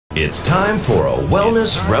It's time for a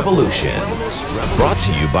wellness revolution. Brought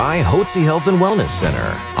to you by Hotze Health and Wellness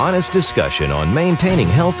Center. Honest discussion on maintaining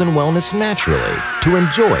health and wellness naturally to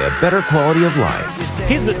enjoy a better quality of life.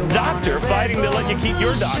 He's the doctor fighting to let you keep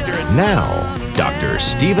your doctorate. Now, Dr.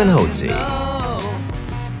 Stephen Hotze.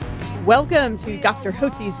 Welcome to Dr.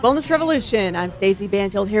 Hotze's Wellness Revolution. I'm Stacey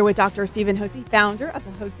Banfield here with Dr. Stephen Hotze, founder of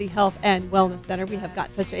the Hotze Health and Wellness Center. We have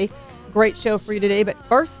got such a great show for you today, but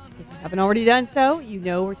first, if you haven't already done so, you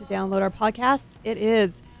know where to download our podcasts. It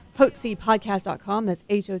is hotzepodcast.com. That's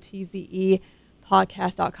Hotze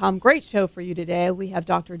podcast.com. Great show for you today. We have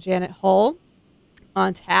Dr. Janet Hull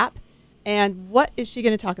on tap. And what is she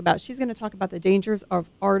going to talk about? She's going to talk about the dangers of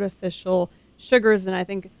artificial sugars. And I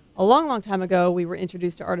think a long, long time ago, we were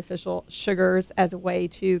introduced to artificial sugars as a way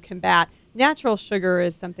to combat natural sugar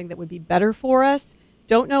is something that would be better for us.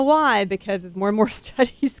 Don't know why, because as more and more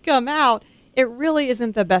studies come out, it really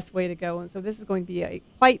isn't the best way to go. And so this is going to be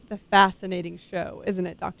quite the fascinating show, isn't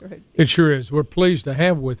it, Dr. Hotze? It sure is. We're pleased to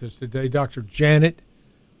have with us today Dr. Janet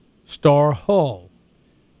Starr Hull,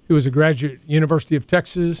 who is a graduate at University of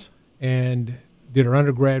Texas and did her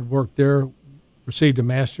undergrad work there, received a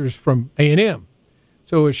master's from A&M.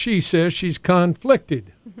 So as she says, she's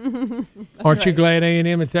conflicted. Aren't you glad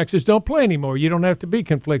A&M and Texas don't play anymore? You don't have to be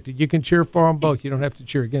conflicted. You can cheer for them both. You don't have to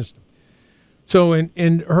cheer against them. So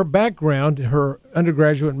in her background, her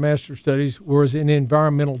undergraduate and master's studies was in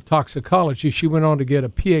environmental toxicology. She went on to get a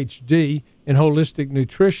Ph.D. in holistic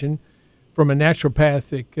nutrition from a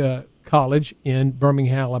naturopathic college in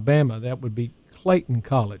Birmingham, Alabama. That would be Clayton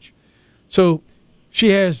College. So she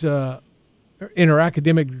has in her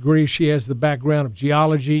academic degree, she has the background of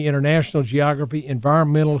geology, international geography,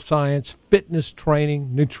 environmental science, fitness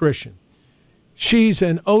training, nutrition. She's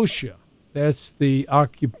an OSHA, that's the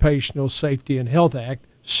Occupational Safety and Health Act,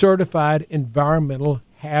 certified environmental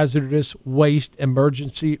hazardous waste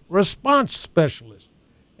emergency response specialist,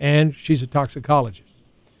 and she's a toxicologist.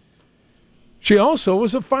 She also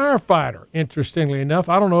was a firefighter, interestingly enough.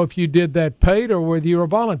 I don't know if you did that paid or whether you were a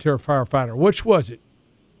volunteer firefighter. Which was it?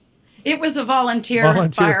 It was a volunteer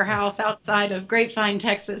firehouse outside of Grapevine,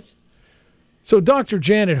 Texas. So Dr.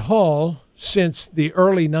 Janet Hull, since the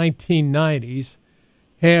early 1990s,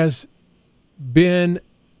 has been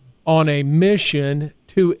on a mission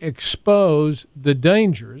to expose the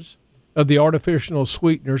dangers of the artificial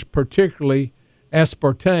sweeteners, particularly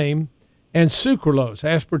aspartame and sucralose.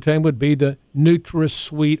 Aspartame would be the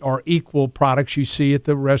NutraSweet or equal products you see at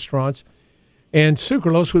the restaurants. And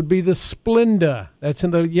sucralose would be the Splenda. That's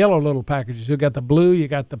in the yellow little packages. You got the blue, you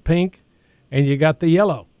got the pink, and you got the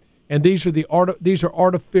yellow. And these are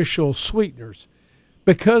artificial sweeteners.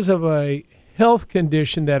 Because of a health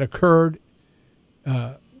condition that occurred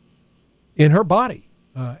in her body,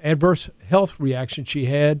 adverse health reaction she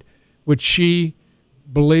had, which she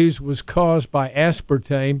believes was caused by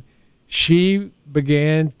aspartame, she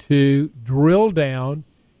began to drill down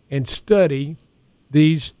and study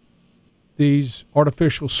these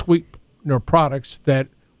artificial sweetener products that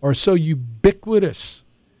are so ubiquitous.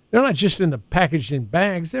 They're not just in the packaged in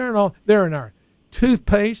bags. They're in our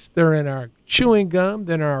toothpaste. They're in our chewing gum.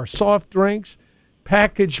 They're in our soft drinks,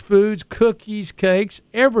 packaged foods, cookies, cakes,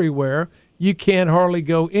 everywhere. You can't hardly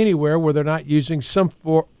go anywhere where they're not using some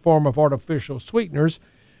form of artificial sweeteners,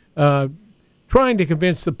 trying to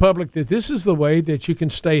convince the public that this is the way that you can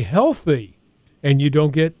stay healthy and you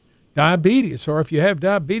don't get diabetes, or if you have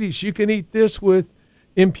diabetes, you can eat this with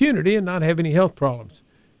impunity and not have any health problems.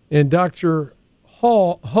 And Dr.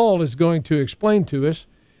 Hull is going to explain to us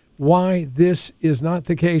why this is not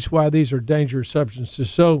the case, why these are dangerous substances.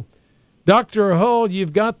 So, Dr. Hull,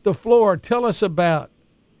 you've got the floor. Tell us about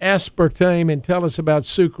aspartame and tell us about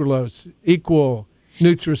sucralose, equal,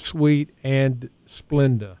 NutraSweet, and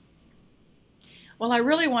Splenda. Well, I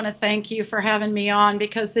really want to thank you for having me on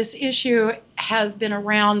because this issue has been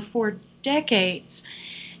around for decades.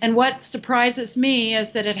 And what surprises me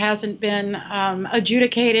is that it hasn't been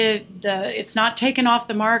adjudicated. It's not taken off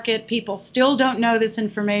the market. People still don't know this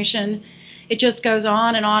information. It just goes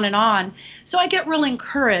on and on and on. So I get real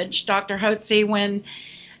encouraged, Dr. Hotze, when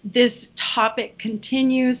this topic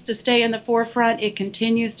continues to stay in the forefront. It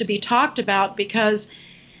continues to be talked about because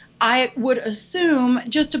I would assume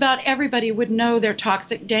just about everybody would know their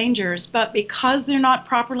toxic dangers, but because they're not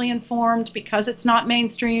properly informed, because it's not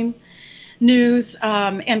mainstream news,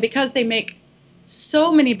 and because they make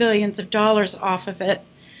so many billions of dollars off of it,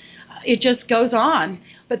 it just goes on.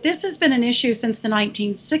 But this has been an issue since the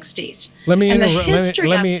 1960s. Let me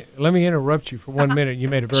interrupt you for 1 minute. You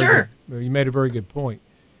made a very good point.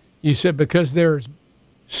 You said because there's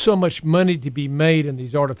so much money to be made in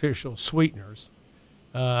these artificial sweeteners,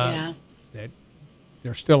 that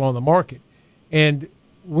they're still on the market. And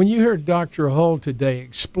when you hear Dr. Hull today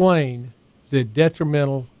explain the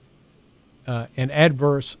detrimental and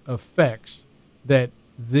adverse effects that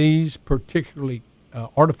these particularly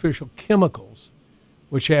artificial chemicals,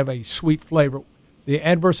 which have a sweet flavor, the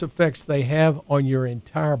adverse effects they have on your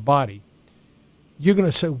entire body, you're going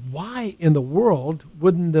to say, why in the world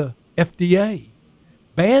wouldn't the FDA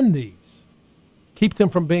ban these, keep them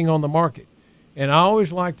from being on the market? And I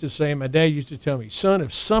always like to say, my dad used to tell me, son,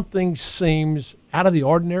 if something seems out of the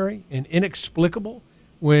ordinary and inexplicable,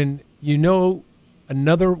 when you know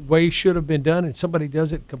another way should have been done and somebody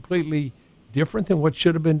does it completely different than what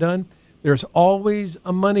should have been done, there's always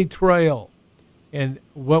a money trail. And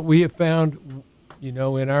what we have found, in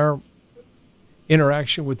our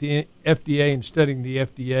interaction with the FDA and studying the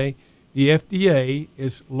FDA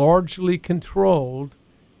is largely controlled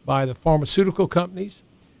by the pharmaceutical companies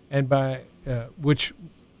and by which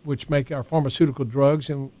make our pharmaceutical drugs,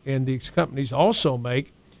 and these companies also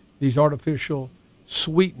make these artificial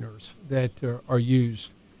sweeteners that are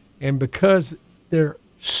used. And because they're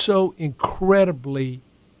so incredibly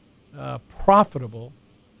profitable,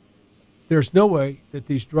 there's no way that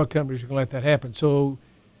these drug companies are going to let that happen. So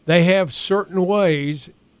they have certain ways.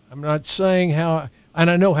 I'm not saying how, and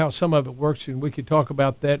I know how some of it works, and we could talk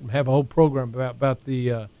about that and have a whole program about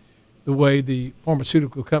the way the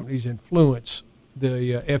pharmaceutical companies influence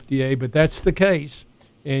the FDA, but that's the case,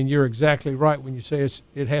 and you're exactly right when you say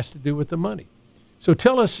it has to do with the money. So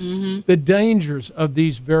tell us the dangers of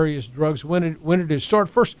these various drugs. When did it start?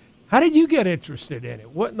 First, how did you get interested in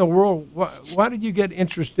it? What in the world? Why did you get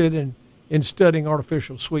interested in studying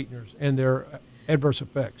artificial sweeteners and their adverse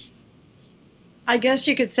effects? I guess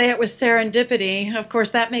you could say it was serendipity. Of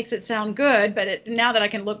course, that makes it sound good, but now that I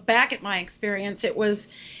can look back at my experience, it was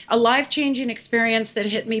a life-changing experience that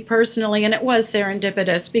hit me personally, and it was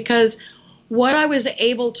serendipitous because what I was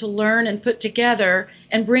able to learn and put together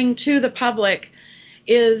and bring to the public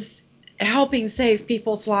is helping save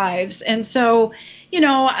people's lives. And so,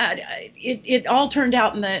 it all turned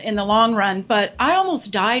out in the long run, but I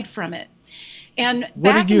almost died from it. And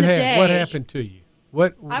what back did you in the have? day, What happened to you?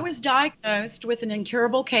 I was diagnosed with an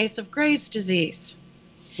incurable case of Graves' disease.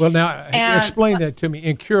 Well, now, explain that to me.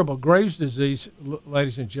 Incurable Graves' disease,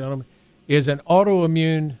 ladies and gentlemen, is an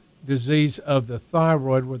autoimmune disease of the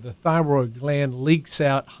thyroid where the thyroid gland leaks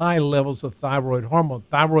out high levels of thyroid hormone.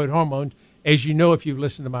 Thyroid hormone, as you know if you've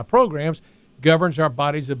listened to my programs, governs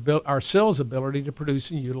our cells' ability to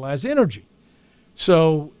produce and utilize energy.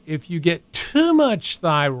 So if you get too much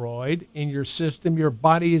thyroid in your system, your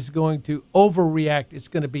body is going to overreact. It's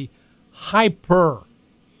going to be hyperreactive.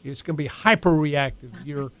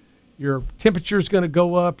 Your temperature is going to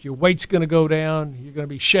go up. Your weight's going to go down. You're going to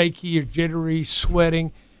be shaky. You're jittery,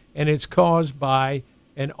 sweating, and it's caused by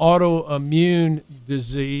an autoimmune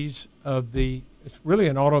disease it's really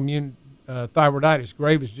an autoimmune thyroiditis.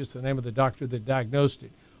 Graves is just the name of the doctor that diagnosed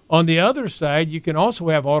it. On the other side, you can also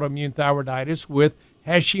have autoimmune thyroiditis with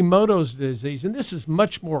Hashimoto's disease, and this is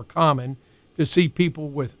much more common to see people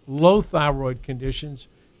with low thyroid conditions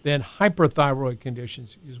than hyperthyroid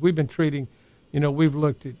conditions, because we've been treating, we've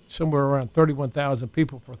looked at somewhere around 31,000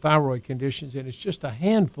 people for thyroid conditions, and it's just a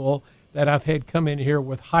handful that I've had come in here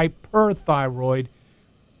with hyperthyroid.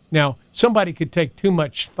 Now, somebody could take too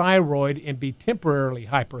much thyroid and be temporarily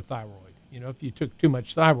hyperthyroid, if you took too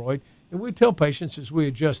much thyroid. And we tell patients as we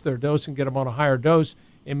adjust their dose and get them on a higher dose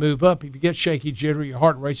and move up, if you get shaky, jittery, your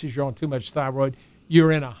heart races, you're on too much thyroid,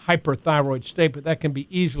 you're in a hyperthyroid state, but that can be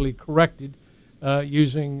easily corrected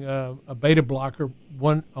using a beta blocker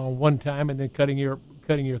one time and then cutting your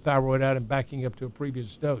thyroid out and backing up to a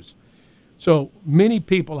previous dose. So many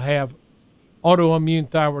people have autoimmune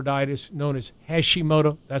thyroiditis known as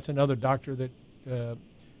Hashimoto. That's another doctor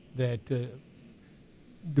that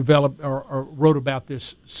developed or wrote about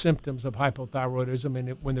this symptoms of hypothyroidism, and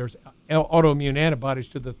when there's autoimmune antibodies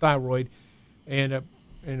to the thyroid, and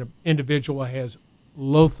an individual has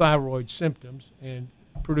low thyroid symptoms and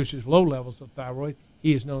produces low levels of thyroid,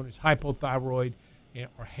 he is known as hypothyroid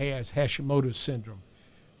or has Hashimoto's syndrome.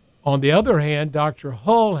 On the other hand, Dr.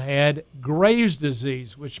 Hull had Graves'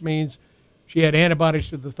 disease, which means she had antibodies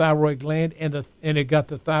to the thyroid gland, and it got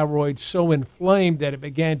the thyroid so inflamed that it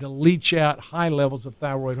began to leach out high levels of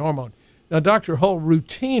thyroid hormone. Now, Dr. Hull,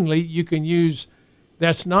 routinely you can use,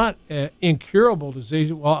 that's not an incurable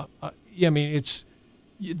disease. Well, it's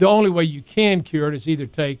the only way you can cure it is either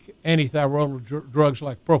take antithyroidal drugs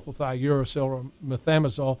like propylthiouracil or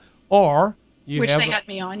methimazole, or which they had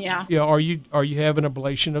me on, yeah. Yeah, or you have an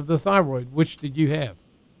ablation of the thyroid. Which did you have?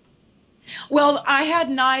 Well, I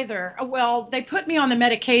had neither. Well, they put me on the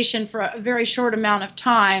medication for a very short amount of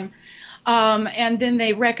time. And then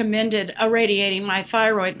they recommended irradiating my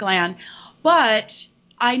thyroid gland. But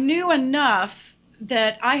I knew enough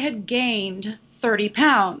that I had gained 30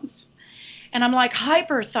 pounds. And I'm like,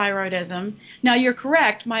 hyperthyroidism. Now, you're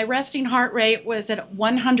correct. My resting heart rate was at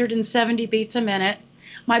 170 beats a minute.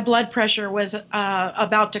 My blood pressure was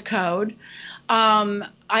about to code.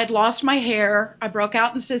 I'd lost my hair. I broke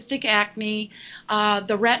out in cystic acne.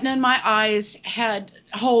 The retina in my eyes had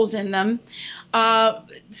holes in them.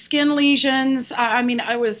 Skin lesions. I mean,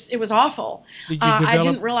 it was awful. I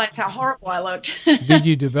didn't realize how horrible I looked. Did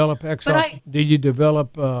you develop Did you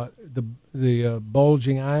develop the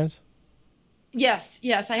bulging eyes? Yes.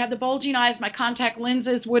 I had the bulging eyes. My contact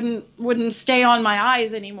lenses wouldn't stay on my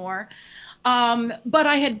eyes anymore. But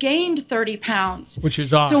I had gained 30 pounds. Which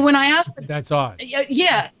is odd. So when I asked... That's odd.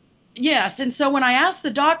 Yes. And so when I asked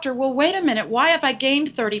the doctor, well, wait a minute, why have I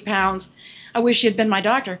gained 30 pounds? I wish he had been my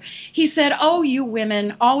doctor. He said, oh, you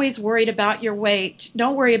women always worried about your weight.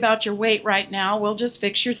 Don't worry about your weight right now. We'll just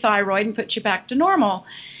fix your thyroid and put you back to normal.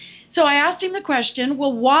 So I asked him the question,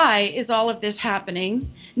 well, why is all of this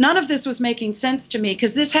happening? None of this was making sense to me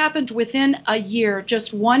because this happened within a year,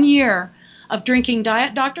 just 1 year of drinking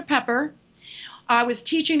Diet Dr. Pepper. I was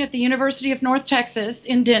teaching at the University of North Texas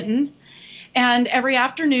in Denton, and every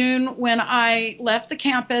afternoon when I left the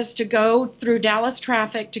campus to go through Dallas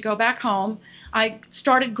traffic to go back home, I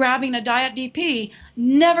started grabbing a Diet DP.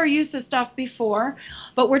 Never used this stuff before,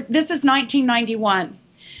 but this is 1991.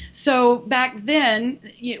 So back then,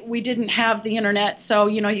 we didn't have the internet, so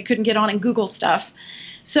you couldn't get on and Google stuff.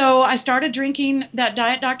 So I started drinking that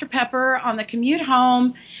Diet Dr. Pepper on the commute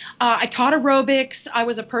home. I taught aerobics. I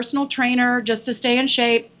was a personal trainer just to stay in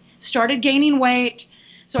shape. Started gaining weight.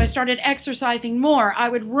 So I started exercising more. I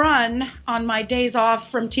would run on my days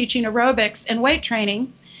off from teaching aerobics and weight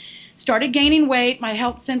training. Started gaining weight. My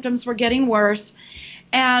health symptoms were getting worse.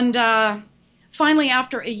 And finally,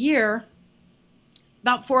 after a year,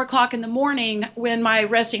 about 4 o'clock in the morning, when my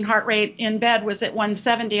resting heart rate in bed was at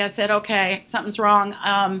 170, I said, okay, something's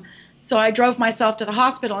wrong. So I drove myself to the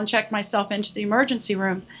hospital and checked myself into the emergency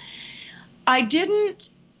room. I didn't,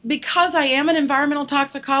 because I am an environmental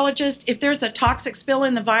toxicologist, if there's a toxic spill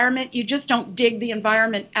in the environment, you just don't dig the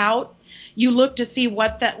environment out. You look to see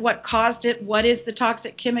what caused it, what is the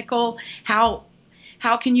toxic chemical, how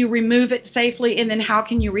can you remove it safely, and then how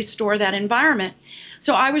can you restore that environment.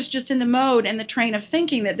 So I was just in the mode and the train of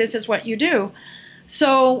thinking that this is what you do.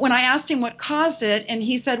 So when I asked him what caused it, and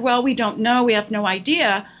he said, well, we don't know, we have no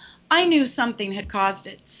idea, I knew something had caused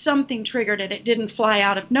it. Something triggered it. It didn't fly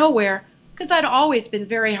out of nowhere because I'd always been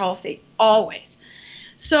very healthy, always.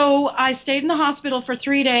 So I stayed in the hospital for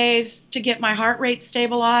 3 days to get my heart rate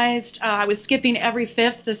stabilized. I was skipping every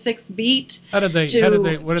 5th to 6th beat. What did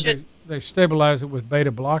they stabilize it with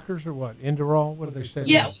beta blockers or what? Inderol? What did they stabilize?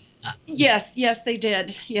 Yeah. Yes, they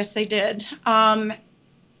did. Yes, they did.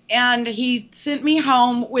 And he sent me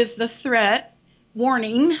home with the threat,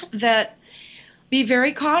 warning that be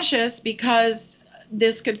very cautious because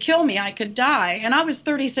this could kill me. I could die. And I was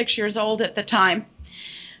 36 years old at the time.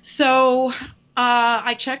 So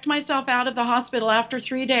I checked myself out of the hospital after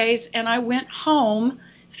 3 days, and I went home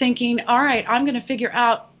thinking, all right, I'm going to figure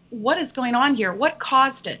out what is going on here. What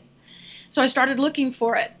caused it? So I started looking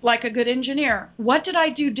for it like a good engineer. What did I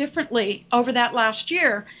do differently over that last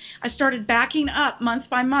year? I started backing up month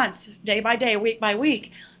by month, day by day, week by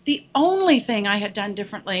week. The only thing I had done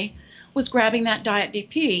differently was grabbing that Diet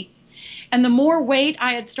DP. And the more weight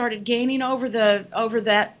I had started gaining over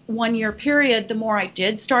that 1 year period, the more I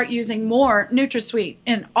did start using more NutraSweet.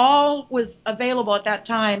 And all was available at that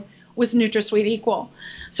time was NutraSweet Equal.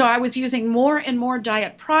 So I was using more and more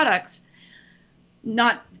diet products,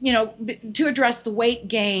 not, to address the weight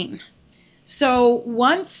gain. So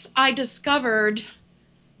once I discovered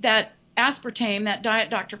that aspartame, that Diet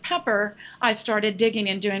Dr. Pepper, I started digging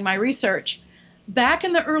and doing my research. Back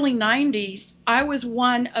in the early 90s, I was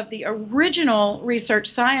one of the original research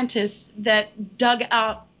scientists that dug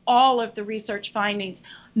out all of the research findings,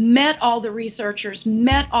 met all the researchers,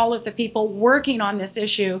 met all of the people working on this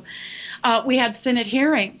issue. We had Senate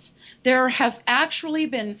hearings. There have actually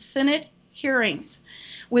been Senate hearings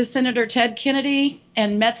with Senator Ted Kennedy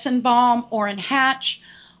and Metzenbaum, Orrin Hatch,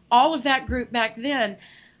 all of that group back then.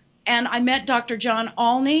 And I met Dr. John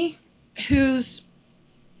Olney, whose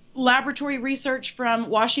laboratory research from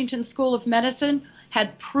Washington School of Medicine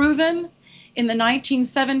had proven in the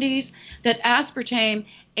 1970s that aspartame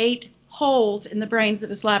ate holes in the brains of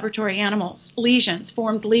his laboratory animals,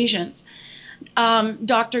 formed lesions.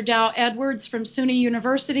 Dr. Dow Edwards from SUNY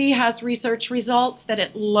University has research results that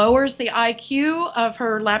it lowers the IQ of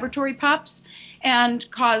her laboratory pups and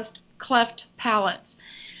caused cleft palates.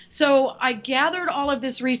 So I gathered all of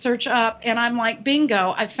this research up, and I'm like,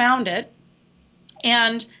 bingo, I found it,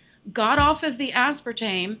 and got off of the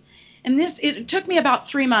aspartame. And it took me about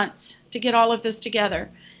 3 months to get all of this together.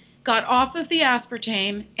 Got off of the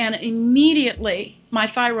aspartame, and immediately my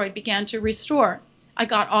thyroid began to restore. I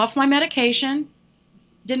got off my medication,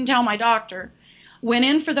 didn't tell my doctor, went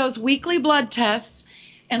in for those weekly blood tests,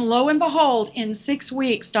 and lo and behold, in 6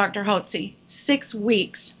 weeks, Dr. Hotze, 6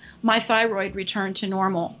 weeks, my thyroid returned to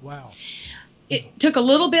normal. Wow. It took a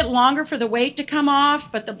little bit longer for the weight to come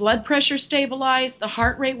off, but the blood pressure stabilized, the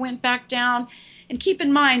heart rate went back down. And keep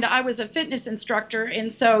in mind, I was a fitness instructor,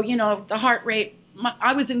 and so, the heart rate,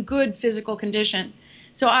 I was in good physical condition.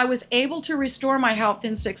 So I was able to restore my health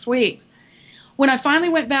in 6 weeks. When I finally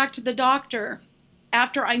went back to the doctor,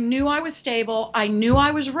 after I knew I was stable, I knew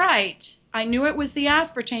I was right, I knew it was the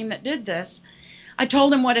aspartame that did this, I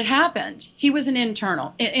told him what had happened. He was an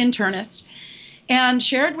internist, and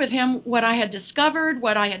shared with him what I had discovered,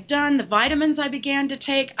 what I had done, the vitamins I began to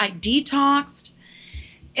take. I detoxed.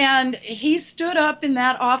 And he stood up in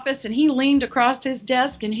that office, and he leaned across his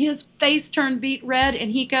desk, and his face turned beet red,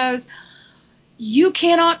 and he goes, "You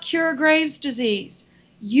cannot cure Graves' disease.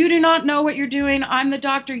 You do not know what you're doing. I'm the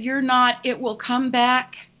doctor. You're not. It will come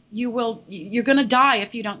back. You're going to die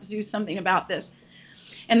if you don't do something about this."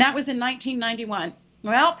 And that was in 1991.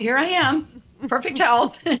 Well, here I am, perfect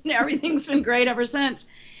health, and everything's been great ever since.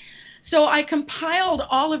 So I compiled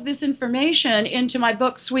all of this information into my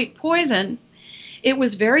book, Sweet Poison. It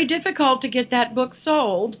was very difficult to get that book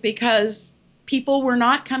sold because people were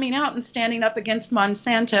not coming out and standing up against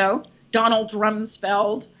Monsanto, Donald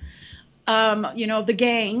Rumsfeld, the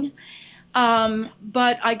gang.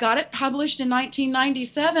 But I got it published in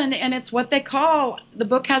 1997, and it's what they call, the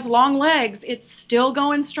book has long legs. It's still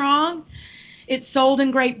going strong. It's sold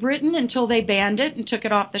in Great Britain until they banned it and took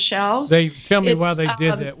it off the shelves. Tell me why they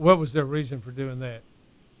did that. What was their reason for doing that?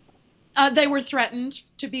 They were threatened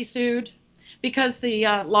to be sued because the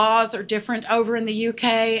laws are different over in the UK,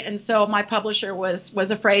 and so my publisher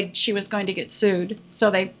was afraid she was going to get sued,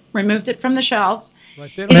 so they removed it from the shelves.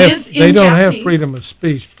 Right. They don't have freedom of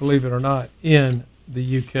speech, believe it or not, in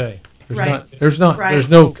the UK. There's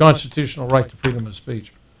no constitutional right to freedom of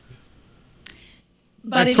speech.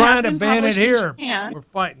 But they're trying to ban it here. We're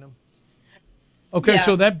fighting them. Okay, Yes.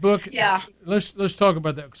 So that book. Yeah. Let's talk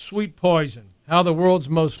about that. Sweet Poison: How the World's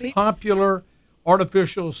Most Popular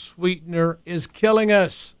Artificial Sweetener is Killing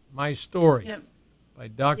Us. My Story, by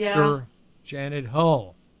Dr. Janet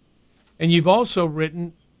Hull. And you've also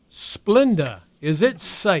written Splenda: Is It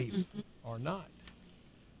Safe or Not?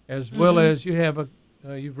 As well as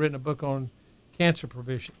you've written a book on cancer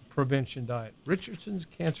prevention diet, Richardson's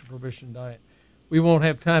Cancer Prevention Diet. We won't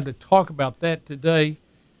have time to talk about that today.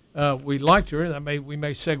 We'd like to. We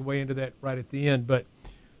may segue into that right at the end. But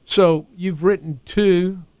so you've written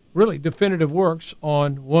 2 really definitive works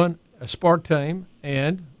on, one aspartame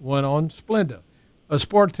and one on Splenda.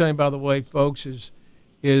 Aspartame, by the way, folks,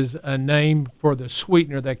 is a name for the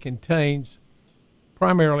sweetener that contains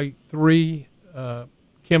primarily 3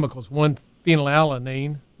 chemicals. One,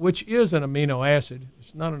 phenylalanine, which is an amino acid.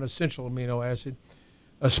 It's not an essential amino acid.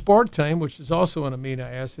 Aspartame, which is also an amino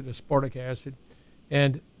acid, aspartic acid,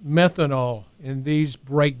 and methanol. And these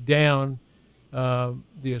break down the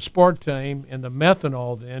aspartame and the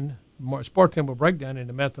methanol. Then aspartame will break down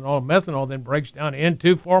into methanol, and methanol then breaks down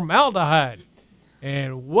into formaldehyde.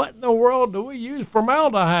 And what in the world do we use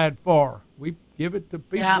formaldehyde for? We give it to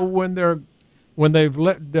people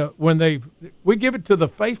we give it to the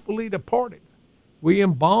faithfully departed. We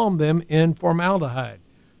embalm them in formaldehyde.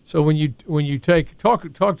 So when you talk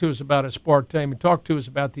to us about aspartame and talk to us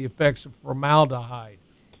about the effects of formaldehyde,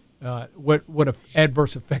 what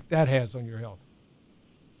adverse effect that has on your health.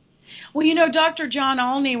 Well, Dr. John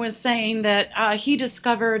Olney was saying that he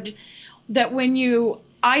discovered that when you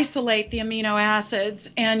isolate the amino acids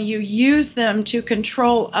and you use them to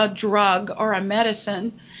control a drug or a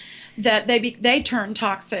medicine, that they turn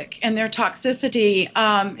toxic, and their toxicity,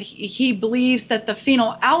 he believes that the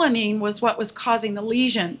phenylalanine was what was causing the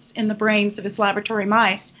lesions in the brains of his laboratory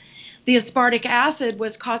mice. The aspartic acid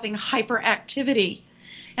was causing hyperactivity.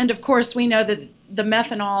 And of course, we know that the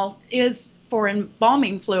methanol is for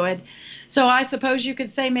embalming fluid. So I suppose you could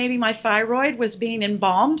say maybe my thyroid was being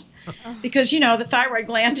embalmed because, the thyroid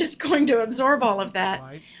gland is going to absorb all of that.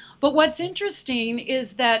 Right. But what's interesting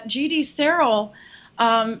is that G.D. Searle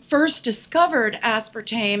first discovered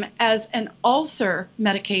aspartame as an ulcer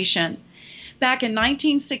medication. Back in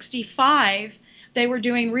 1965, they were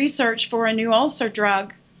doing research for a new ulcer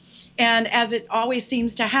drug, and as it always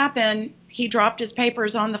seems to happen, he dropped his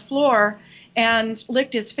papers on the floor, and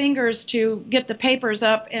licked his fingers to get the papers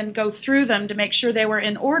up and go through them to make sure they were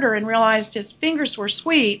in order, and realized his fingers were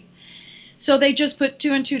sweet. So they just put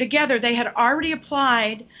two and two together. They had already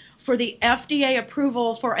applied for the FDA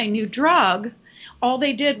approval for a new drug. All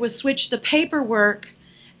they did was switch the paperwork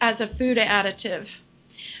as a food additive.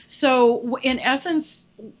 So in essence,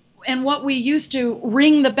 and what we used to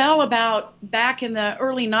ring the bell about back in the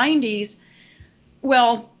early 90s,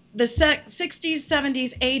 well, the 60s,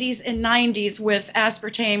 70s, 80s, and 90s with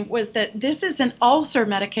aspartame was that this is an ulcer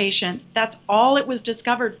medication. That's all it was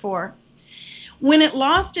discovered for. When it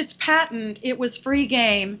lost its patent, it was free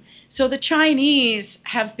game. So the Chinese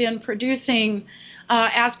have been producing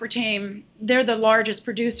aspartame. They're the largest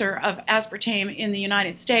producer of aspartame in the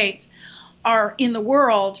United States, are in the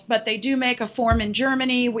world, but they do make a form in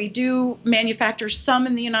Germany. We do manufacture some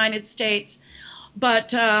in the United States.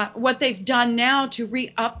 But what they've done now to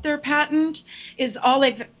re-up their patent is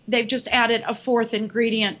they've just added a fourth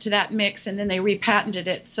ingredient to that mix, and then they repatented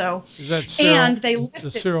it. So is that cereal, and they lifted,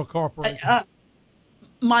 the cereal corporation?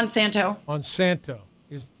 Monsanto. Monsanto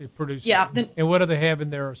it produces. Yeah. And what do they have in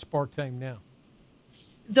their aspartame now?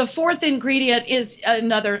 The fourth ingredient is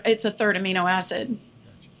it's a third amino acid.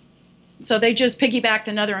 Gotcha. So they just piggybacked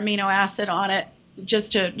another amino acid on it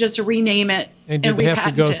just to rename it. And do they have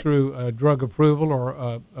to go through a drug approval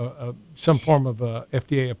or some form of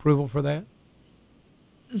FDA approval for that?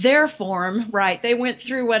 Their form, right. They went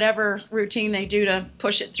through whatever routine they do to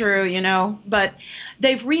push it through, but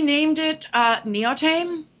they've renamed it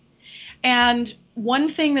Neotame. And one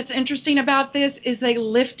thing that's interesting about this is they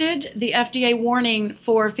lifted the FDA warning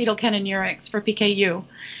for phenylketonuria for PKU.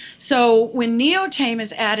 So when Neotame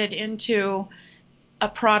is added into a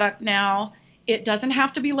product now, it doesn't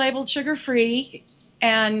have to be labeled sugar-free,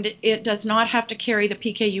 and it does not have to carry the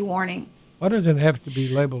PKU warning. Why does it have to be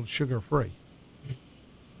labeled sugar-free?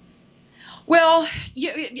 Well,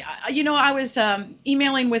 I was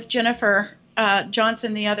emailing with Jennifer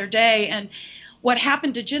Johnson the other day, and what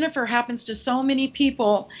happened to Jennifer happens to so many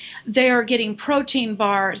people. They're getting protein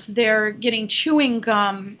bars. They're getting chewing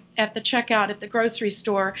gum at the checkout at the grocery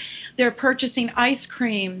store. They're purchasing ice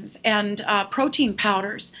creams and protein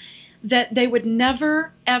powders that they would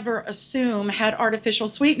never, ever assume had artificial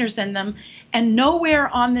sweeteners in them. And nowhere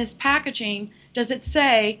on this packaging does it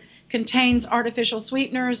say contains artificial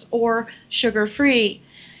sweeteners or sugar-free.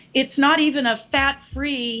 It's not even a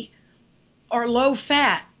fat-free or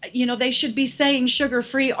low-fat. They should be saying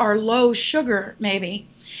sugar-free or low sugar, maybe.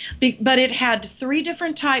 But it had three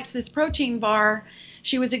different types. This protein bar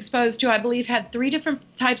she was exposed to, I believe, had three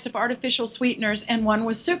different types of artificial sweeteners, and one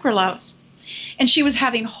was sucralose. And she was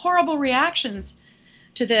having horrible reactions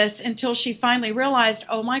to this until she finally realized,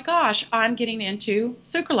 oh my gosh, I'm getting into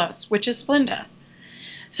sucralose, which is Splenda.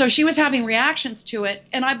 So she was having reactions to it,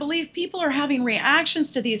 and I believe people are having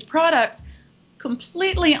reactions to these products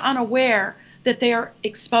completely unaware that they are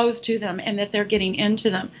exposed to them and that they're getting into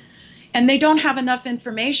them. And they don't have enough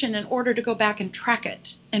information in order to go back and track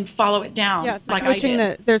it and follow it down. Yes, like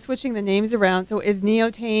they're switching the names around. So is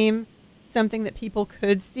Neotame something that people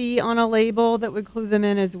could see on a label that would clue them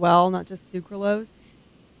in as well, not just sucralose?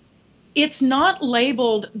 It's not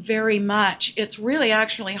labeled very much. It's really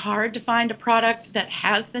actually hard to find a product that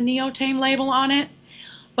has the Neotame label on it,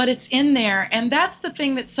 but it's in there. And that's the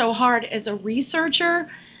thing that's so hard as a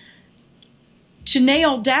researcher to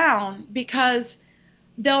nail down, because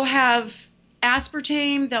they'll have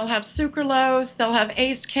aspartame, they'll have sucralose, they'll have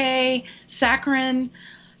ACE-K, saccharin,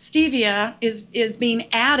 stevia is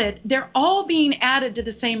being added. They're all being added to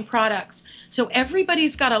the same products. So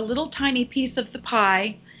everybody's got a little tiny piece of the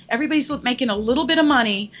pie. Everybody's making a little bit of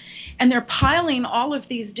money, and they're piling all of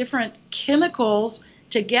these different chemicals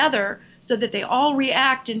together so that they all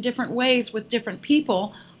react in different ways with different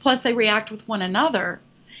people, plus they react with one another.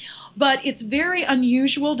 But it's very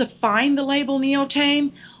unusual to find the label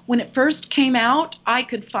Neotame. When it first came out, I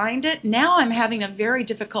could find it. Now I'm having a very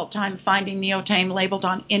difficult time finding Neotame labeled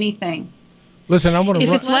on anything. Listen, I want to.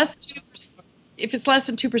 If it's less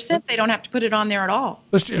than 2%, they don't have to put it on there at all.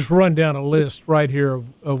 Let's just run down a list right here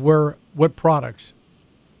of what products,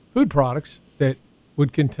 food products that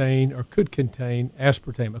would contain or could contain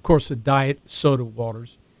aspartame. Of course, the diet soda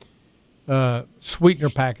waters, sweetener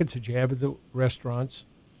packets that you have at the restaurants.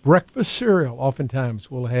 Breakfast cereal oftentimes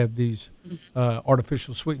will have these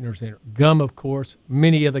artificial sweeteners in it. Gum, of course,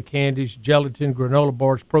 many other candies, gelatin, granola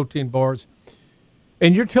bars, protein bars.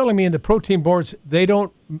 And you're telling me in the protein bars they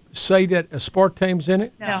don't say that aspartame's in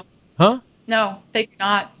it? No. Huh? No, they do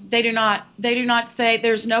not. They do not. They do not say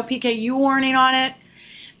there's no PKU warning on it.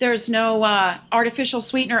 There's no artificial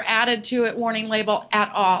sweetener added to it warning label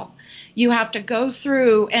at all. You have to go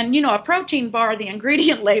through, and a protein bar, the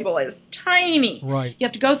ingredient label is tiny. Right. You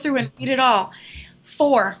have to go through and read it all.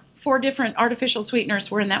 Four different artificial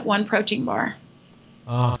sweeteners were in that one protein bar.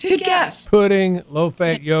 Good guess. Pudding,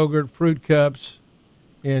 low-fat yogurt, fruit cups,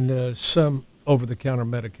 and some over-the-counter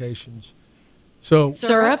medications. So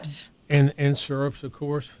Syrups. And syrups, of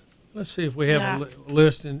course. Let's see if we have a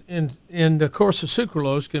list. And of course, the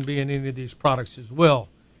sucralose can be in any of these products as well.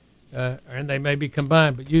 And they may be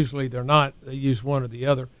combined, but usually they're not. They use one or the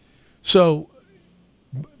other. So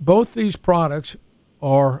both these products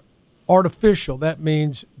are artificial. That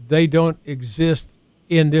means they don't exist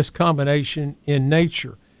in this combination in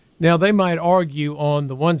nature. Now, they might argue on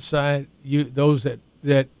the one side, those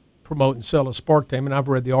that promote and sell aspartame, and I've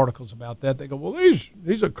read the articles about that. They go, well,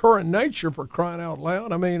 these occur in nature, for crying out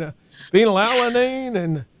loud. I mean, phenylalanine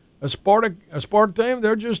and aspartame,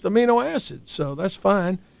 they're just amino acids, so that's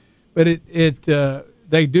fine. But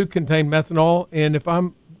they do contain methanol, and if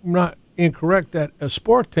I'm not incorrect, that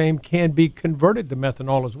aspartame can be converted to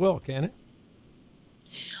methanol as well, can it?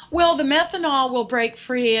 Well, the methanol will break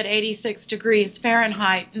free at 86 degrees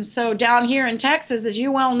Fahrenheit, and so down here in Texas, as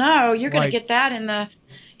you well know, you're going to get that in the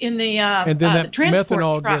and then that transport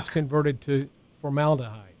methanol truck. gets converted to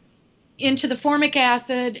formaldehyde. Into the formic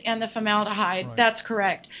acid and the formaldehyde. Right. That's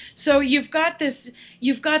correct. So you've got this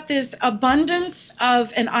abundance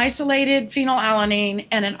of an isolated phenylalanine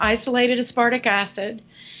and an isolated aspartic acid.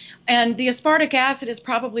 And the aspartic acid is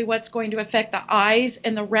probably what's going to affect the eyes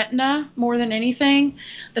and the retina more than anything.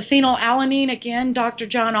 The phenylalanine, again, Dr.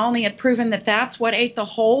 John Olney had proven that that's what ate the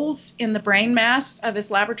holes in the brain mass of his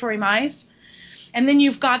laboratory mice. And then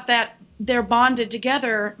you've got that they're bonded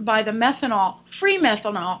together by the methanol, free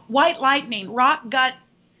methanol, white lightning, rock gut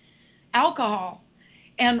alcohol.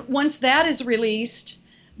 And once that is released,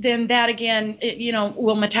 then that again,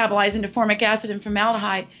 will metabolize into formic acid and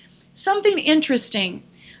formaldehyde. Something interesting,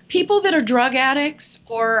 people that are drug addicts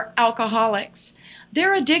or alcoholics,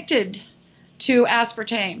 they're addicted to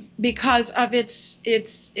aspartame because of its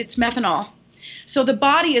methanol. So the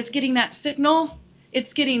body is getting that signal.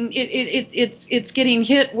 It's getting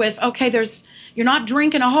hit with, okay, you're not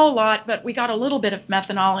drinking a whole lot, but we got a little bit of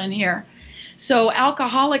methanol in here. So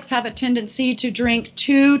alcoholics have a tendency to drink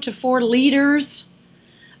 2 to 4 liters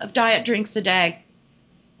of diet drinks a day.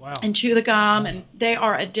 Wow. And chew the gum, and they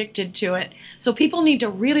are addicted to it. So people need to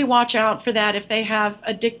really watch out for that if they have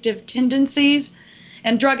addictive tendencies,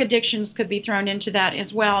 and drug addictions could be thrown into that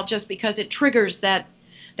as well, just because it triggers that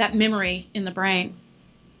memory in the brain.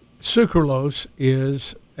 Sucralose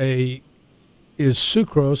is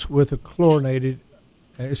sucrose with a chlorinated.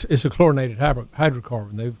 It's a chlorinated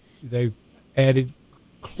hydrocarbon. They've added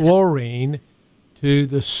chlorine to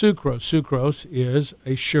the sucrose. Sucrose is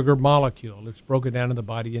a sugar molecule. It's broken down in the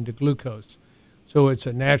body into glucose, so it's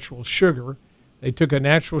a natural sugar. They took a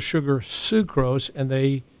natural sugar, sucrose, and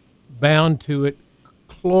they bound to it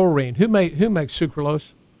chlorine. Who makes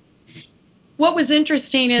sucralose? What was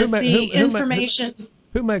interesting is information.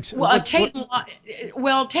 Who makes? Well, Tate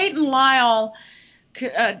and Lyle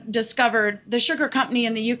discovered, the sugar company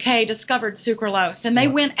in the UK discovered sucralose, and they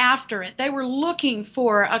went after it. They were looking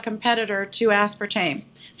for a competitor to aspartame.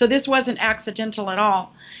 So this wasn't accidental at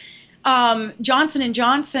all. Johnson &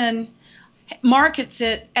 Johnson markets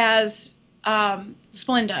it as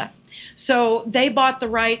Splenda. So they bought the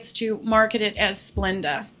rights to market it as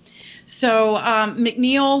Splenda. So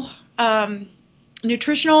McNeil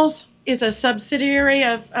Nutritionals is a subsidiary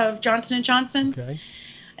of Johnson & Johnson. Okay.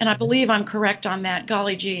 And I believe I'm correct on that.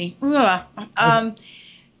 Golly gee. So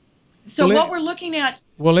what we're looking at...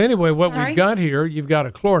 Well, anyway, we've got here, you've got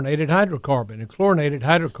a chlorinated hydrocarbon, and chlorinated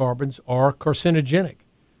hydrocarbons are carcinogenic.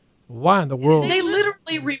 Why in the world? They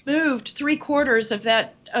literally removed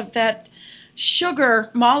 3/4 of that sugar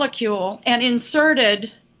molecule and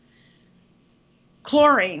inserted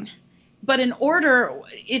chlorine. But in order,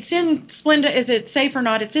 it's in Splenda, is it safe or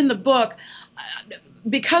not? It's in the book.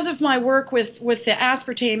 Because of my work with the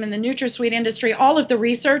aspartame and the NutraSweet industry, all of the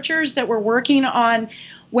researchers that were working on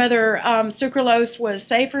whether sucralose was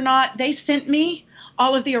safe or not, they sent me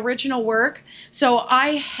all of the original work. So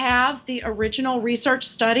I have the original research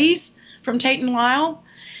studies from Tate and Lyle.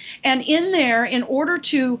 And in there, in order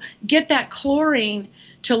to get that chlorine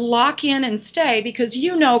to lock in and stay, because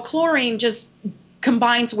chlorine just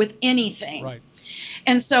combines with anything. Right.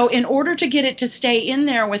 And so in order to get it to stay in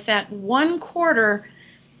there with that 1/4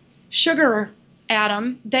 sugar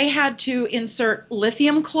atom, they had to insert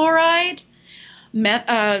lithium chloride.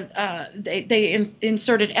 They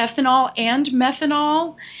inserted ethanol and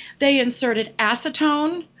methanol. They inserted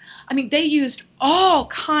acetone. I mean, they used all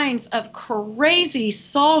kinds of crazy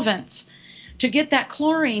solvents to get that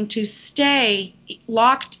chlorine to stay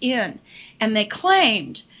locked in. And they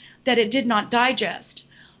claimed that it did not digest.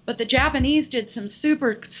 But the Japanese did some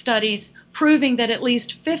super studies proving that at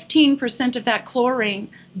least 15% of that chlorine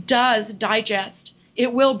does digest.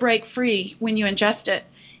 It will break free when you ingest it.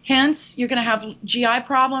 Hence, you're going to have GI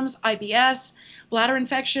problems, IBS, bladder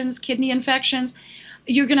infections, kidney infections.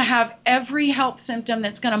 You're going to have every health symptom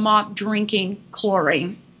that's going to mock drinking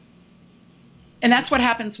chlorine. And that's what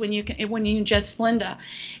happens when you ingest Splenda.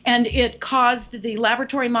 And it caused the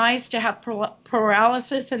laboratory mice to have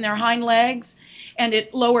paralysis in their hind legs, and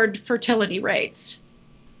it lowered fertility rates.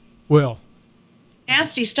 Well,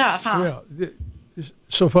 nasty stuff, huh? Yeah.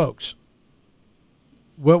 So, folks,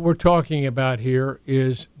 what we're talking about here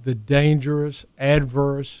is the dangerous,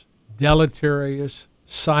 adverse, deleterious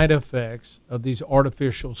side effects of these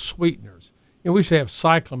artificial sweeteners. You know, we used to have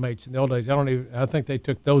cyclamates in the old days. I think they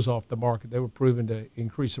took those off the market. They were proven to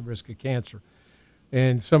increase the risk of cancer.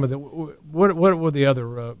 And some of the, what were the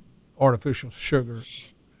other artificial sugar?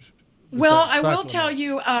 Well, I will tell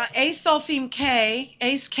you, acesulfame K,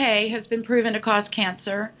 ACE-K, has been proven to cause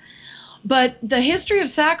cancer. But the history of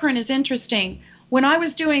saccharin is interesting. When I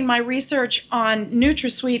was doing my research on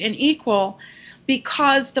NutraSweet and Equal,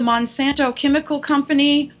 because the Monsanto chemical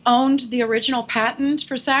company owned the original patent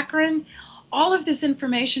for saccharin, all of this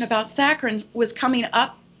information about saccharin was coming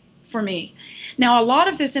up for me. Now, a lot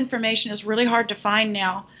of this information is really hard to find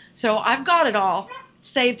now, so I've got it all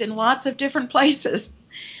saved in lots of different places.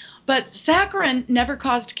 But saccharin never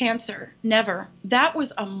caused cancer, never. That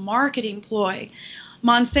was a marketing ploy.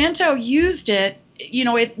 Monsanto used it, you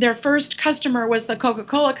know, their first customer was the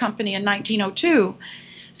Coca-Cola company in 1902.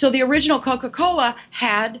 So the original Coca-Cola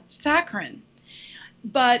had saccharin.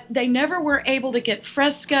 But they never were able to get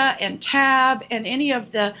Fresca and Tab and any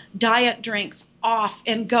of the diet drinks off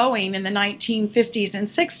and going in the 1950s and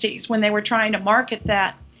 60s when they were trying to market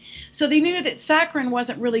that. So they knew that saccharin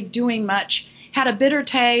wasn't really doing much, had a bitter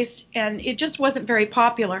taste, and it just wasn't very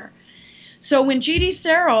popular. So when G.D.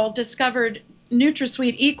 Searle discovered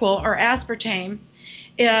NutraSweet Equal, or aspartame,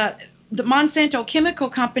 the Monsanto chemical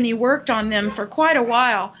company worked on them for quite a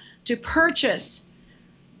while to purchase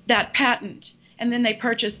that patent. And then they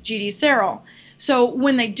purchased G.D. Searle. So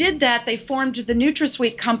when they did that, they formed the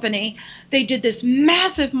NutraSweet company. They did this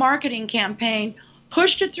massive marketing campaign,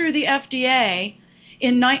 pushed it through the FDA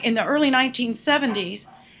in the early 1970s,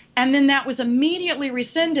 and then that was immediately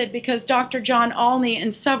rescinded because Dr. John Olney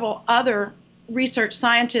and several other research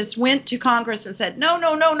scientists went to Congress and said, no,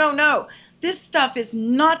 no, no, no, no. This stuff is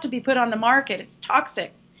not to be put on the market. It's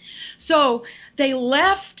toxic. So they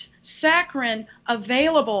left saccharin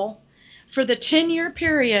available for the 10-year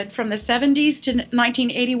period from the 70s to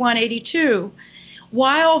 1981-82,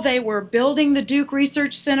 while they were building the Duke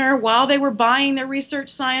Research Center, while they were buying their research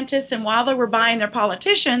scientists, and while they were buying their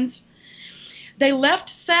politicians, they left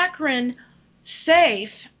saccharin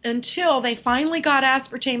safe until they finally got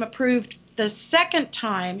aspartame approved the second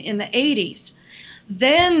time in the 80s.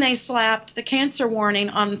 Then they slapped the cancer warning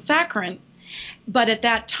on saccharin. But at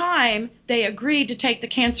that time, they agreed to take the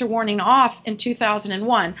cancer warning off in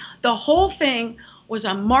 2001. The whole thing was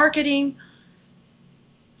a marketing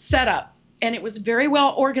setup, and it was very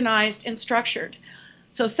well organized and structured.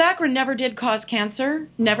 So saccharin never did cause cancer,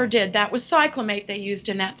 never did. That was cyclamate they used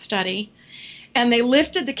in that study. And they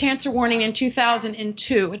lifted the cancer warning in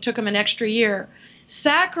 2002. It took them an extra year.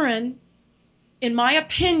 Saccharin, in my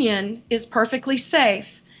opinion, is perfectly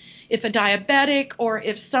safe. If a diabetic or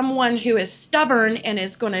if someone who is stubborn and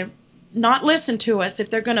is going to not listen to us, if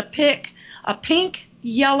they're going to pick a pink,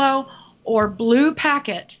 yellow, or blue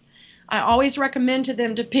packet, I always recommend to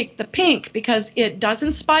them to pick the pink because it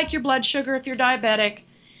doesn't spike your blood sugar if you're diabetic.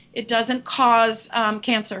 It doesn't cause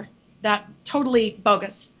cancer. That totally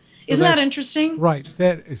bogus. Isn't that interesting? Right.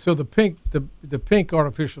 So the pink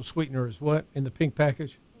artificial sweetener is what in the pink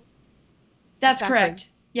package? That's correct.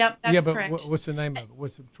 Yep, that's correct. But what's the name of it?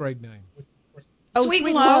 What's the trade name? Sweet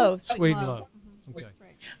and Low. Sweet and Low. Okay.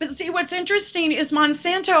 But see, what's interesting is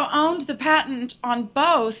Monsanto owned the patent on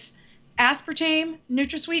both aspartame,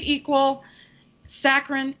 NutraSweet Equal,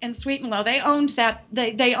 saccharin, and Sweet and Low. They owned that.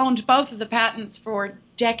 They owned both of the patents for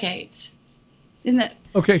decades. Isn't that?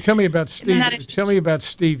 Okay, tell me about stevia. Tell me about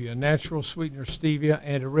stevia, natural sweetener stevia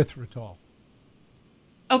and erythritol.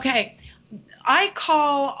 Okay, I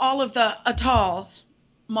call all of the atols,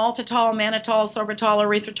 maltitol, mannitol, sorbitol,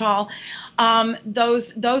 erythritol.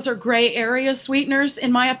 Those are gray area sweeteners,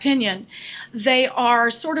 in my opinion. They are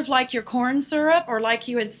sort of like your corn syrup, or like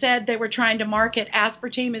you had said, they were trying to market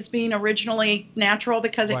aspartame as being originally natural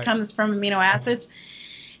because it comes from amino acids.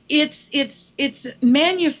 it's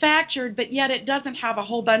manufactured, but yet it doesn't have a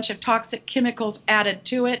whole bunch of toxic chemicals added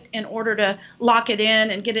to it in order to lock it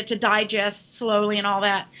in and get it to digest slowly and all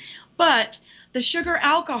that. But the sugar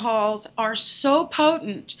alcohols are so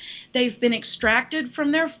potent. They've been extracted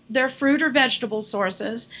from their fruit or vegetable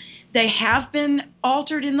sources. They have been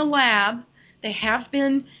altered in the lab. They have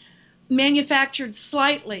been manufactured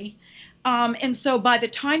slightly. And so by the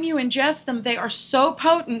time you ingest them, they are so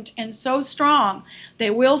potent and so strong.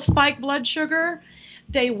 They will spike blood sugar.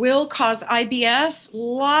 They will cause IBS,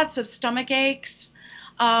 lots of stomach aches,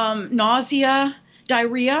 nausea,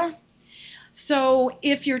 diarrhea. So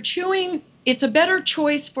if you're chewing, it's a better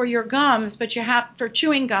choice for your gums, but for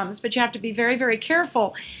chewing gums, but you have to be very, very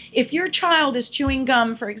careful. If your child is chewing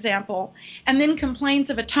gum, for example, and then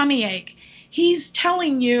complains of a tummy ache, he's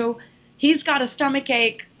telling you he's got a stomach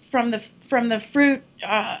ache from the fruit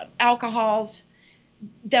alcohols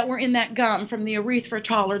that were in that gum, from the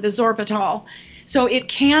erythritol or the sorbitol. So it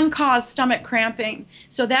can cause stomach cramping.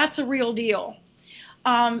 So that's a real deal.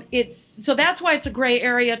 So that's why it's a gray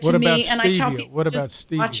area to me. And I tell people,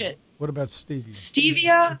 just watch it. What about stevia?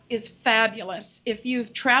 Stevia is fabulous. If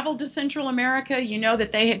you've traveled to Central America, you know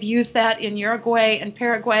that they have used that in Uruguay and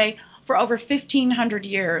Paraguay for over 1,500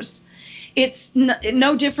 years. It's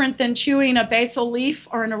no different than chewing a basil leaf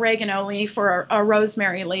or an oregano leaf or a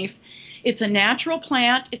rosemary leaf. It's a natural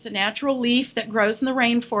plant. It's a natural leaf that grows in the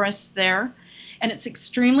rainforests there, and it's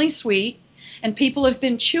extremely sweet. And people have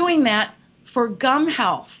been chewing that for gum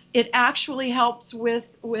health. It actually helps with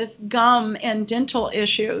gum and dental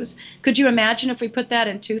issues. Could you imagine if we put that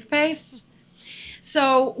in toothpaste?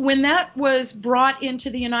 So when that was brought into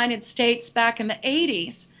the United States back in the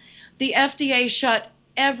 80s, the FDA shut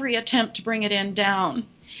every attempt to bring it in down.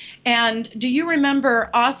 And do you remember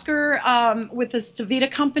Oscar with the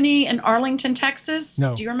Stevita company in Arlington, Texas?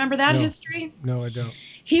 No. Do you remember that history? No, I don't.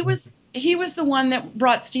 He was the one that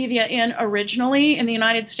brought stevia in originally in the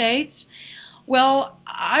United States. Well,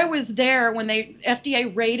 I was there when the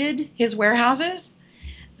FDA raided his warehouses.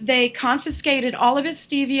 They confiscated all of his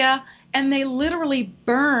stevia, and they literally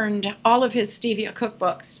burned all of his stevia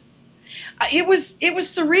cookbooks. It was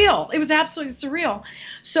surreal. It was absolutely surreal.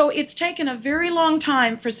 So it's taken a very long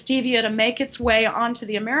time for stevia to make its way onto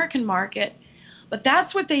the American market. But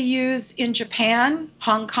that's what they use in Japan,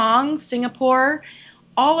 Hong Kong, Singapore,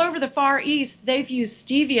 all over the Far East. They've used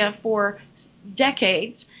stevia for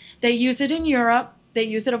decades. They use it in Europe. They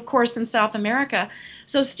use it, of course, in South America.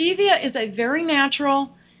 So stevia is a very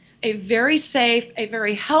natural, a very safe, a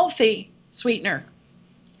very healthy sweetener.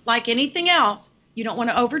 Like anything else, you don't want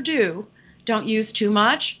to overdo. Don't use too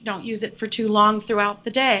much. Don't use it for too long throughout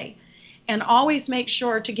the day. And always make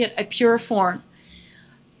sure to get a pure form.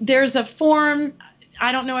 There's a form,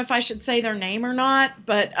 I don't know if I should say their name or not,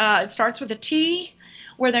 but it starts with a T,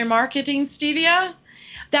 where they're marketing stevia.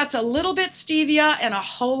 That's a little bit stevia and a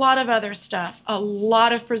whole lot of other stuff, a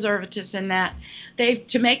lot of preservatives in that.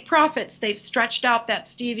 To make profits, they've stretched out that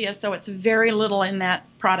stevia, so it's very little in that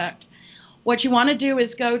product. What you want to do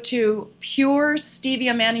is go to pure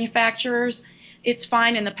stevia manufacturers. It's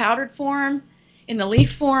fine in the powdered form, in the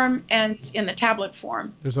leaf form, and in the tablet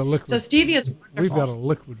form. There's a liquid. So stevia is wonderful. We've got a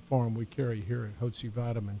liquid form we carry here at Hotze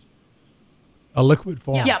Vitamins. A liquid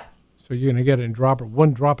form. Yep. So you're going to get it in dropper.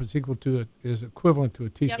 One drop is equivalent to a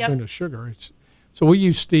teaspoon of sugar. So we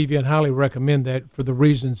use stevia and highly recommend that for the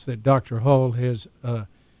reasons that Dr. Hull has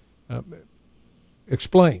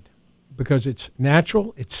explained, because it's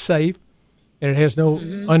natural, it's safe, and it has no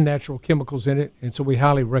unnatural chemicals in it. And so we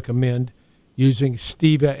highly recommend using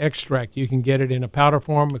stevia extract. You can get it in a powder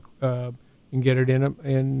form. You can get it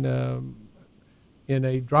in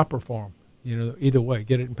a dropper form. You know, either way,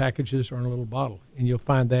 get it in packages or in a little bottle, and you'll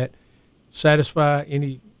find that satisfy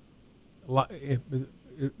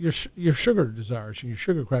your sugar desires and your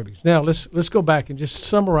sugar cravings. Now let's go back and just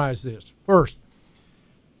summarize this. First,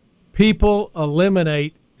 people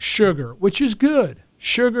eliminate sugar, which is good.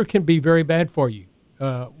 Sugar can be very bad for you.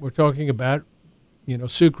 We're talking about,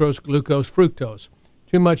 sucrose, glucose, fructose.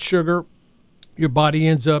 Too much sugar, your body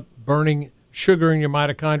ends up burning sugar in your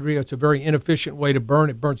mitochondria. It's a very inefficient way to burn.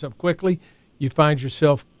 It burns up quickly. You find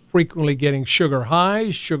yourself frequently getting sugar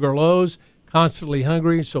highs, sugar lows, constantly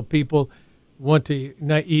hungry. So people want to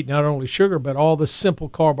eat not only sugar, but all the simple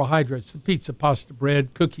carbohydrates, the pizza, pasta,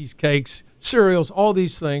 bread, cookies, cakes, cereals, all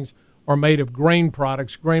these things are made of grain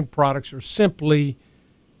products. Grain products are simply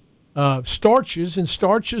starches, and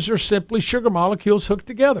starches are simply sugar molecules hooked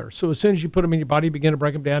together. So as soon as you put them in your body, you begin to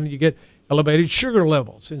break them down, and you get elevated sugar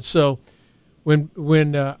levels. And so when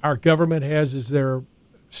our government has their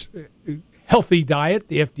healthy diet,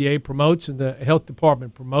 the FDA promotes and the health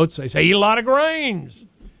department promotes, they say eat a lot of grains.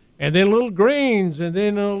 and then little greens, and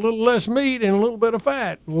then a little less meat and a little bit of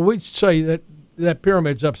fat. Well, we'd say that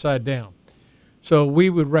pyramid's upside down. So we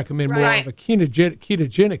would recommend more of a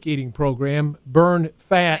ketogenic eating program, burn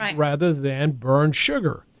fat rather than burn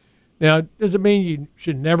sugar. Now, does it mean you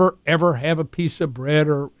should never, ever have a piece of bread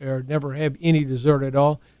or never have any dessert at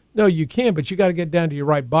all? No, you can, but you got to get down to your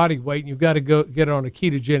right body weight, and you've got to go get on a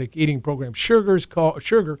ketogenic eating program. Sugar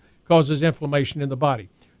causes inflammation in the body.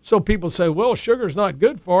 So people say, well, sugar's not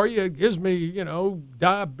good for you. It gives me,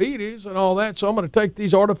 diabetes and all that, so I'm going to take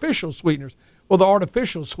these artificial sweeteners. Well, the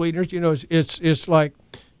artificial sweeteners, it's like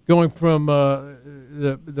going from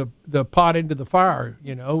the pot into the fire,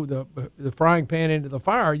 the frying pan into the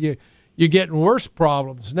fire. You're getting worse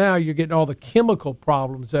problems. Now you're getting all the chemical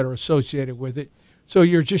problems that are associated with it. So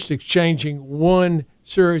you're just exchanging one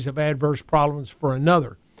series of adverse problems for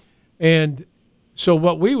another. And so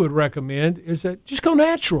what we would recommend is that just go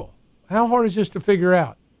natural. How hard is this to figure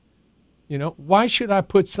out? Why should I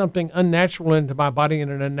put something unnatural into my body in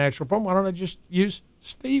an unnatural form? Why don't I just use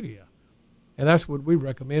stevia? And that's what we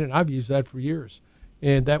recommend, and I've used that for years.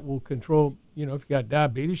 And that will control, if you got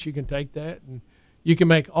diabetes, you can take that. And you can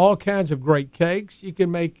make all kinds of great cakes. You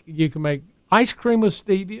can make ice cream with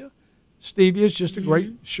stevia. Stevia is just a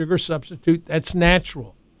great sugar substitute. That's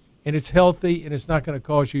natural, and it's healthy, and it's not going to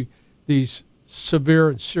cause you these severe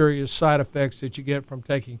and serious side effects that you get from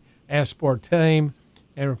taking aspartame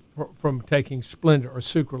and from taking Splenda or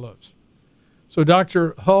sucralose. So,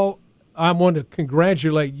 Dr. Hull, I want to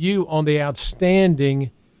congratulate you on the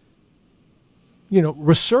outstanding,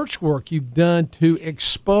 research work you've done to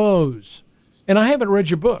expose. And I haven't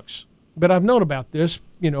read your books, but I've known about this,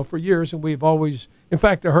 for years, and we've always, in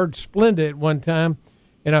fact, I heard Splenda at one time,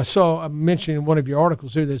 and I mentioned in one of your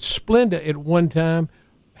articles here that Splenda at one time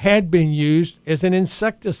had been used as an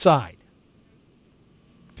insecticide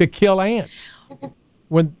to kill ants.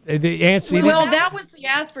 When the ants eat it? Well, that was the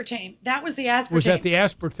aspartame. Was that the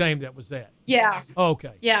aspartame that was that? Yeah. Oh,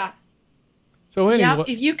 okay. Yeah. So anyway. Yeah,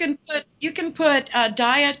 if you can put a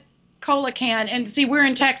diet cola can, and see, we're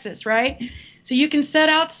in Texas, right? So you can set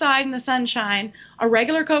outside in the sunshine a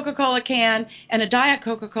regular Coca-Cola can and a diet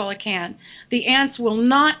Coca-Cola can. The ants will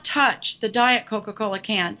not touch the diet Coca-Cola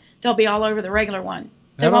can. They'll be all over the regular one.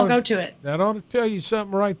 They won't go to it. That ought to tell you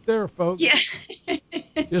something right there, folks. Yeah.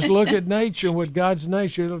 Just look at nature and what God's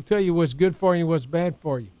nature. It'll tell you what's good for you and what's bad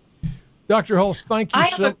for you. Dr. Hull, thank you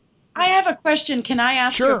so much. I have a question. Can I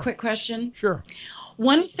ask you a quick question? Sure.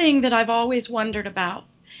 One thing that I've always wondered about,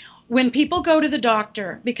 when people go to the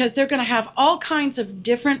doctor, because they're going to have all kinds of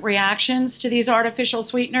different reactions to these artificial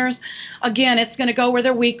sweeteners, again, it's going to go where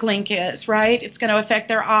their weak link is, right? It's going to affect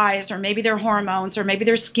their eyes or maybe their hormones or maybe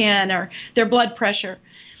their skin or their blood pressure.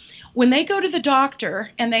 When they go to the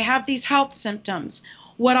doctor and they have these health symptoms,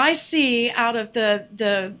 what I see out of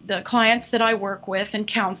the clients that I work with and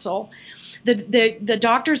counsel, the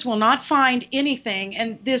doctors will not find anything,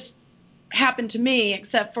 and this happened to me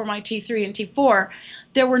except for my T3 and T4.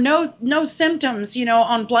 There were no symptoms,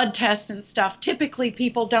 on blood tests and stuff. Typically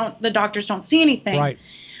the doctors don't see anything. Right.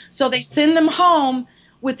 So they send them home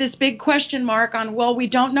with this big question mark on, well, we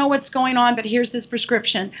don't know what's going on, but here's this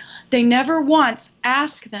prescription. They never once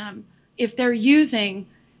ask them if they're using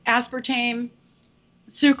aspartame,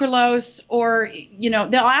 sucralose, or,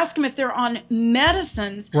 they'll ask them if they're on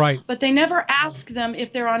medicines, right, but they never ask them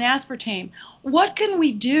if they're on aspartame. What can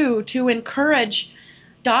we do to encourage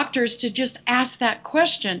doctors to just ask that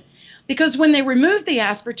question? Because when they remove the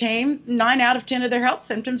aspartame, 9 out of 10 of their health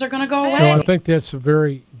symptoms are going to go away. No, I think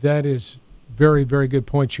that is very, very good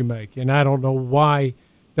point you make, and I don't know why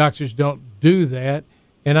doctors don't do that.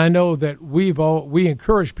 And I know that we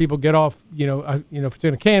encourage people get off, if it's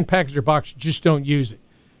in a can, package, or box, just don't use it.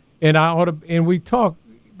 And we talk,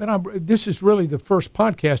 but this is really the first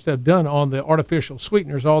podcast I've done on the artificial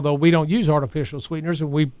sweeteners, although we don't use artificial sweeteners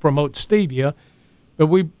and we promote stevia. But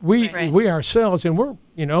we ourselves, and we're,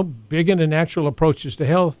 big into natural approaches to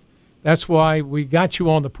health. That's why we got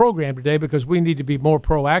you on the program today, because we need to be more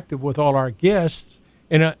proactive with all our guests.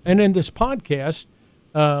 And in this podcast,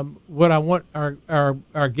 what I want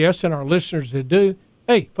our guests and our listeners to do,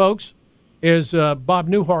 hey, folks, is Bob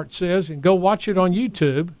Newhart says, and go watch it on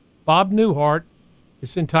YouTube, Bob Newhart.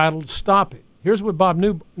 It's entitled Stop It. Here's what Bob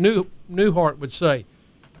Newhart would say.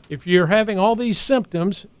 If you're having all these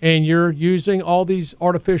symptoms and you're using all these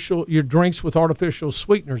your drinks with artificial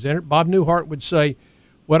sweeteners in it, Bob Newhart would say,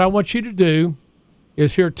 what I want you to do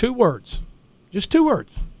is hear 2 words, just 2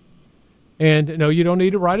 words. And no, you don't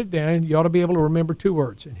need to write it down. You ought to be able to remember 2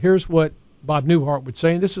 words. And here's what Bob Newhart would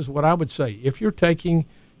say, and this is what I would say. If you're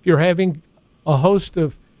having a host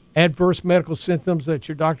of adverse medical symptoms that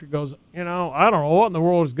your doctor goes, I don't know what in the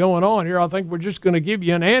world is going on here. I think we're just going to give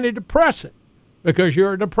you an antidepressant because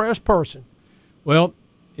you're a depressed person. Well,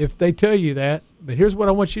 if they tell you that, but here's what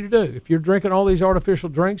I want you to do. If you're drinking all these artificial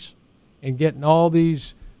drinks and getting all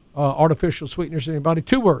these artificial sweeteners in your body,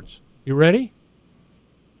 2 words. You ready?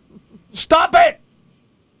 Stop it!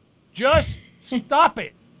 Just stop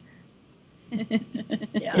it.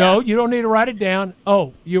 Yeah. No, you don't need to write it down.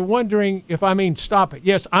 Oh, you're wondering if I mean stop it.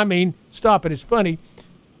 Yes, I mean stop it. It's funny.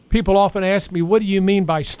 People often ask me, what do you mean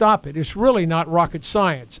by stop it? It's really not rocket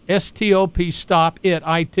science. S-T-O-P, stop it,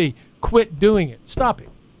 I-T. Quit doing it. Stop it.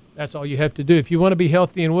 That's all you have to do. If you want to be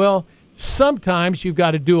healthy and well, sometimes you've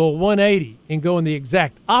got to do a 180 and go in the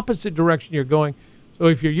exact opposite direction you're going. So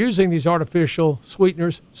if you're using these artificial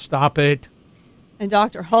sweeteners, stop it. And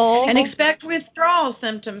Dr. Hull. And expect withdrawal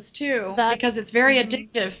symptoms, too, because it's very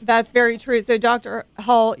addictive. That's very true. So, Dr.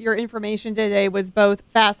 Hull, your information today was both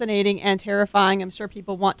fascinating and terrifying. I'm sure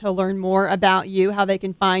people want to learn more about you, how they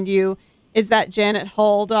can find you. Is that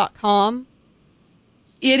janethull.com?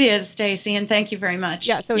 It is, Stacy, and thank you very much.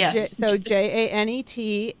 Yeah, so yes. so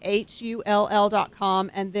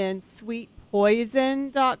JANETHULL.com and then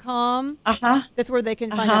sweetpoison.com. That's where they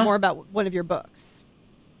can find out more about one of your books.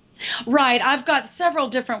 Right. I've got several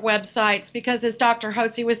different websites because, as Dr.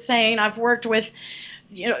 Hotze was saying, I've worked with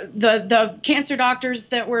the cancer doctors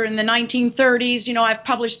that were in the 1930s. I've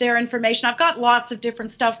published their information. I've got lots of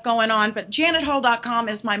different stuff going on, but janethull.com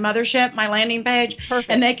is my mothership, my landing page.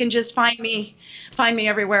 Perfect. And they can just find me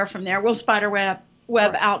everywhere from there. We'll spiderweb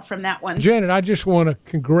out from that one. Janet, I just want to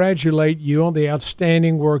congratulate you on the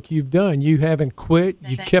outstanding work you've done. You haven't quit.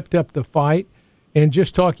 You've kept up the fight. And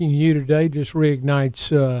just talking to you today just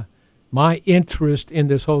reignites my interest in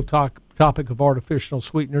this whole topic of artificial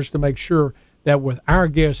sweeteners, to make sure that with our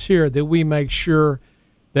guests here that we make sure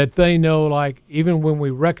that they know, like, even when we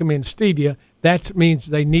recommend stevia, that means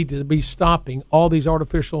they need to be stopping all these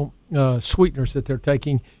artificial sweeteners that they're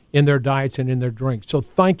taking in their diets and in their drinks. So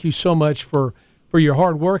thank you so much for your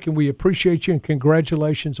hard work, and we appreciate you, and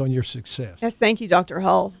congratulations on your success. Yes, thank you, Dr.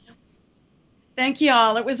 Hull. Thank you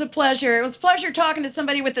all. It was a pleasure. It was a pleasure talking to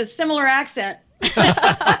somebody with a similar accent.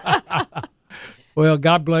 Well,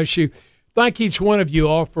 God bless you. Thank each one of you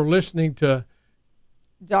all for listening to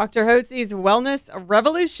Dr. Hotze's Wellness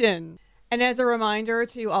Revolution. And as a reminder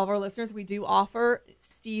to all of our listeners, we do offer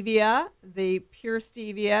stevia, the pure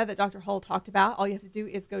stevia that Dr. Hull talked about. All you have to do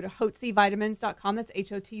is go to HotzeVitamins.com. That's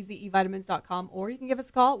HOTZE vitamins.com. Or you can give us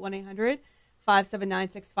a call at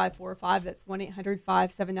 1-800-579-6545. That's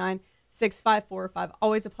 1-800-579-6545.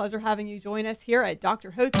 Always a pleasure having you join us here at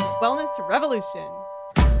Dr. Hotze's Wellness Revolution.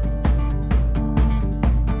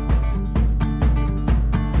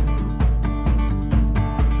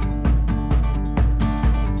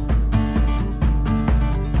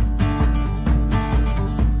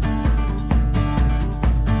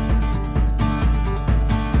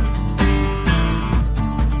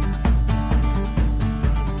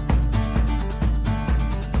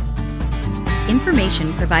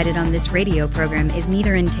 Information provided on this radio program is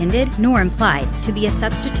neither intended nor implied to be a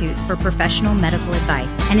substitute for professional medical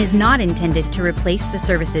advice and is not intended to replace the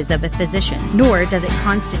services of a physician, nor does it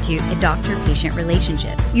constitute a doctor-patient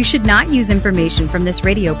relationship. You should not use information from this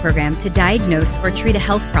radio program to diagnose or treat a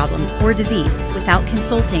health problem or disease without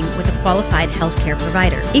consulting with a qualified healthcare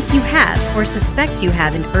provider. If you have or suspect you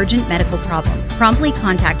have an urgent medical problem, promptly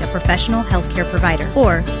contact a professional healthcare provider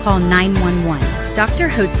or call 911. Dr.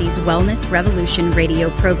 Hotze's Wellness Revolution radio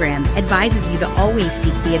program advises you to always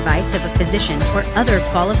seek the advice of a physician or other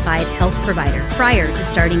qualified health provider prior to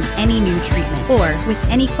starting any new treatment or with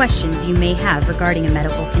any questions you may have regarding a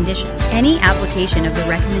medical condition. Any application of the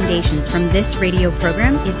recommendations from this radio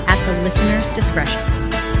program is at the listener's discretion.